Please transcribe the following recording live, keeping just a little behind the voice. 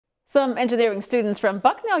Some engineering students from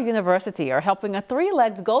Bucknell University are helping a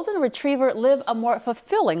three-legged golden retriever live a more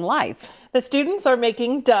fulfilling life. The students are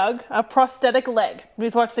making Doug a prosthetic leg.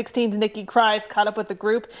 Newswatch 16's Nikki Kreiz caught up with the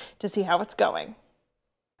group to see how it's going.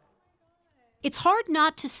 It's hard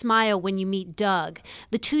not to smile when you meet Doug.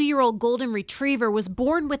 The 2-year-old golden retriever was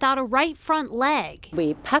born without a right front leg.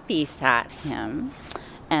 We puppy sat him,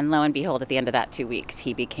 and lo and behold, at the end of that 2 weeks,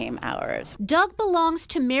 he became ours. Doug belongs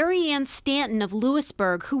to Mary Ann Stanton of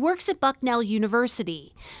Lewisburg, who works at Bucknell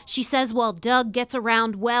University. She says while Doug gets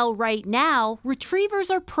around well right now, retrievers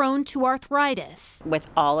are prone to arthritis. With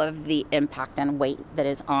all of the impact and weight that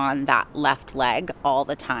is on that left leg all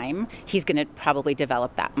the time, he's going to probably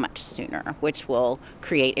develop that much sooner, which will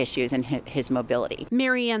create issues in his mobility.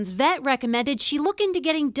 Mary Ann's vet recommended she look into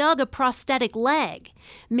getting Doug a prosthetic leg.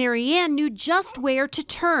 Mary Ann knew just where to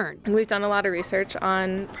turn. We've done a lot of research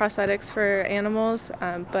on prosthetics for animals,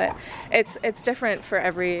 but it's different for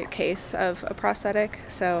every case of a prosthetic,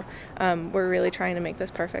 so we're really trying to make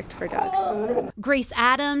this perfect for Doug. Grace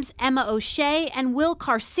Adams, Emma O'Shea, and Will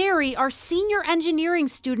Carceri are senior engineering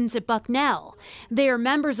students at Bucknell. They are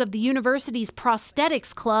members of the university's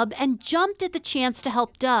prosthetics club and jumped at the chance to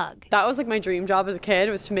help Doug. That was like my dream job as a kid,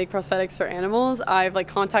 was to make prosthetics for animals. I've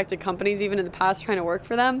contacted companies even in the past trying to work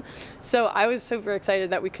for them. So I was super excited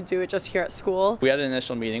that we could do it just here at school. We had an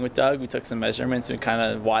initial meeting with Doug. We took some measurements and kind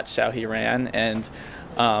of watched how he ran, and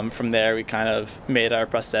from there we kind of made our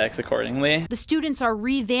prosthetics accordingly. The students are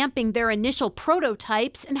revamping their initial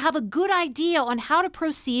prototypes and have a good idea on how to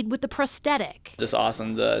proceed with the prosthetic. Just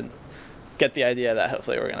awesome to get the idea that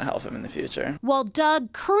hopefully we're going to help him in the future. While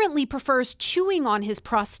Doug currently prefers chewing on his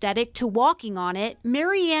prosthetic to walking on it,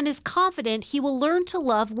 Mary Ann is confident he will learn to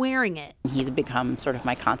love wearing it. He's become sort of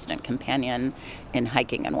my constant companion in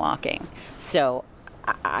hiking and walking. So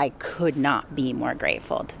I could not be more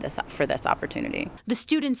grateful for this opportunity. The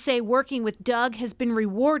students say working with Doug has been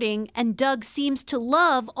rewarding, and Doug seems to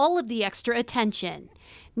love all of the extra attention.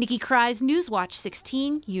 Nikki Kreiz, Newswatch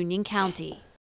 16, Union County.